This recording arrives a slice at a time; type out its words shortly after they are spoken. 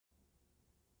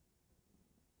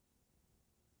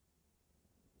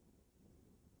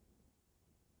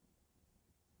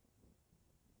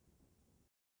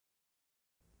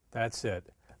That's it.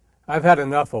 I've had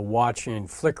enough of watching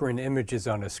flickering images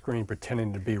on a screen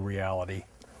pretending to be reality.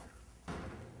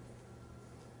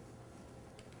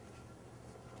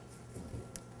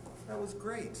 That was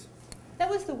great. That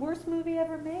was the worst movie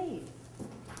ever made.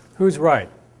 Who's right?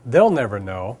 They'll never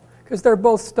know, because they're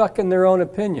both stuck in their own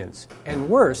opinions. And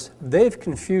worse, they've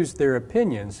confused their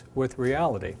opinions with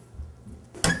reality.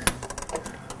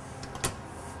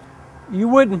 You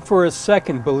wouldn't for a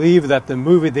second believe that the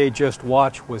movie they just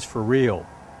watched was for real.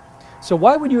 So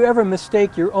why would you ever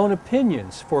mistake your own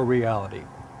opinions for reality?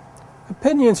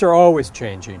 Opinions are always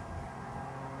changing.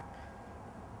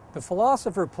 The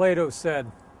philosopher Plato said,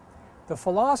 "The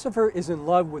philosopher is in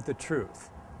love with the truth.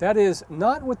 That is,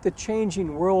 not with the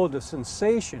changing world of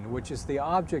sensation, which is the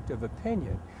object of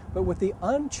opinion, but with the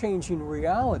unchanging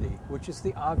reality, which is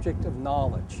the object of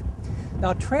knowledge."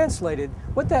 Now, translated,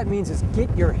 what that means is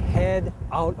get your head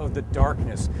out of the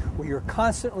darkness where you're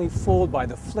constantly fooled by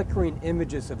the flickering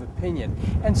images of opinion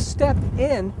and step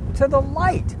into the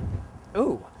light.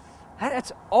 Ooh,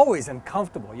 that's always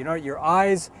uncomfortable. You know, your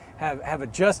eyes have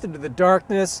adjusted to the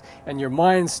darkness and your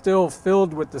mind's still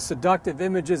filled with the seductive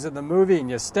images of the movie, and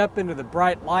you step into the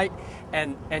bright light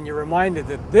and you're reminded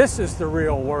that this is the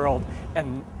real world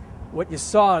and what you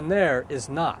saw in there is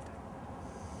not.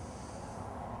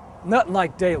 Nothing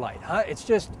like daylight, huh? It's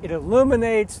just, it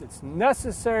illuminates, it's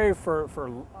necessary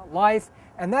for life,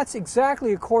 and that's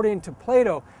exactly according to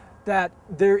Plato, that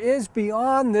there is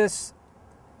beyond this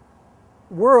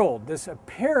world, this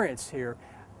appearance here,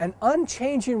 an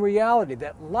unchanging reality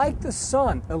that, like the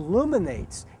sun,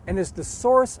 illuminates and is the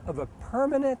source of a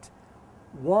permanent,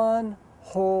 one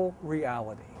whole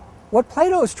reality. What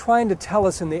Plato is trying to tell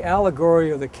us in the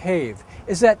allegory of the cave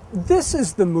is that this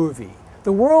is the movie,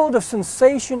 the world of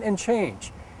sensation and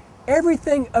change.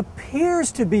 Everything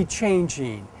appears to be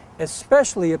changing,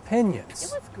 especially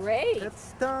opinions. It was great. It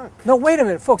stunk. No, wait a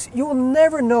minute, folks. You will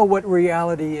never know what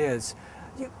reality is.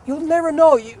 You'll never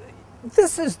know.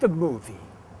 This is the movie.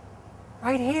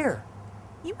 Right here.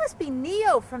 You must be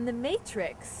Neo from the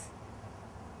Matrix.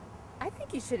 I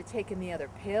think you should have taken the other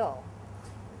pill.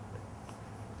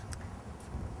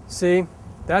 See,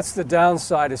 that's the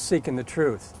downside of seeking the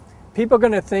truth. People are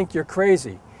going to think you're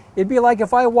crazy. It'd be like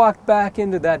if I walked back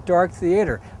into that dark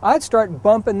theater. I'd start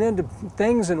bumping into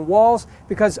things and walls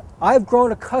because I've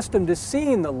grown accustomed to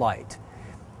seeing the light.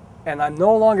 And I'm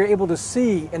no longer able to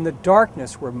see in the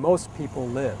darkness where most people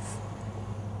live.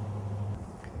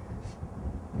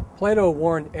 Plato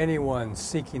warned anyone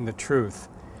seeking the truth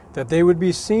that they would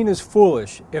be seen as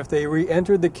foolish if they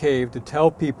re-entered the cave to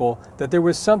tell people that there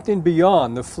was something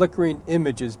beyond the flickering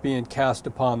images being cast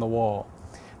upon the wall.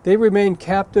 They remain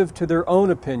captive to their own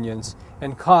opinions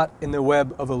and caught in the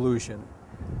web of illusion.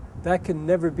 That can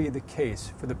never be the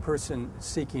case for the person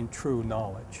seeking true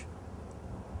knowledge.